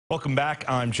Welcome back.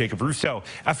 I'm Jacob Russo.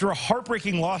 After a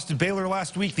heartbreaking loss to Baylor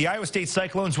last week, the Iowa State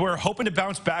Cyclones were hoping to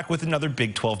bounce back with another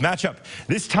Big 12 matchup.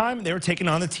 This time, they were taking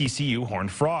on the TCU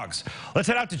Horned Frogs. Let's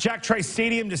head out to Jack Trice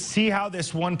Stadium to see how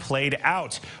this one played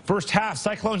out. First half,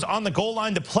 Cyclones on the goal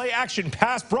line. The play action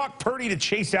pass, Brock Purdy to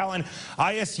Chase Allen.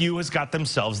 ISU has got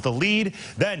themselves the lead.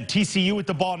 Then TCU with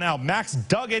the ball now. Max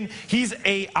Duggan, he's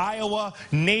a Iowa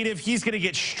native. He's going to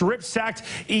get strip sacked.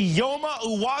 Ioma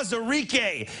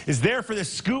Uwazurike is there for the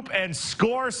scoop and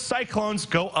score. Cyclones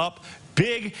go up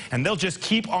big, and they'll just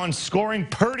keep on scoring.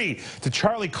 Purdy to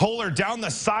Charlie Kohler down the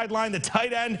sideline, the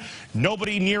tight end.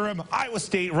 Nobody near him. Iowa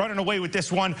State running away with this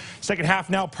one. Second half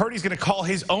now, Purdy's going to call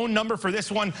his own number for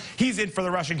this one. He's in for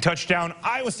the rushing touchdown.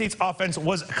 Iowa State's offense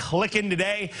was clicking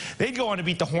today. They'd go on to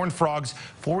beat the Horned Frogs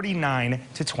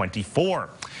 49-24.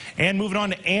 And moving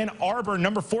on to Ann Arbor,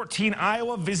 number 14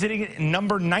 Iowa visiting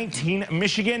number 19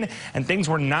 Michigan, and things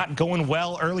were not going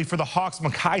well early for the Hawks.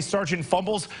 Mekhi Sargent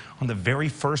fumbles on the very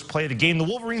first play of the game. The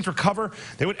Wolverines recover.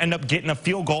 They would end up getting a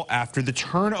field goal after the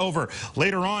turnover.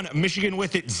 Later on, Michigan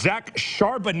with it. Zach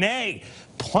Charbonnet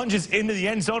plunges into the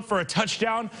end zone for a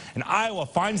touchdown, and Iowa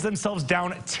finds themselves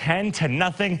down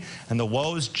 10-0, and the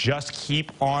woes just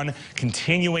keep on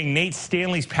continuing. Nate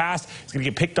Stanley's pass is going to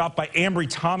get picked off by Ambry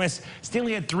Thomas.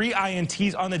 Stanley had 3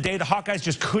 INTs on the day. The Hawkeyes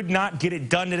just could not get it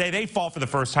done today. They fall for the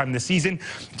first time this season,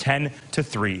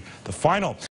 10-3, the final.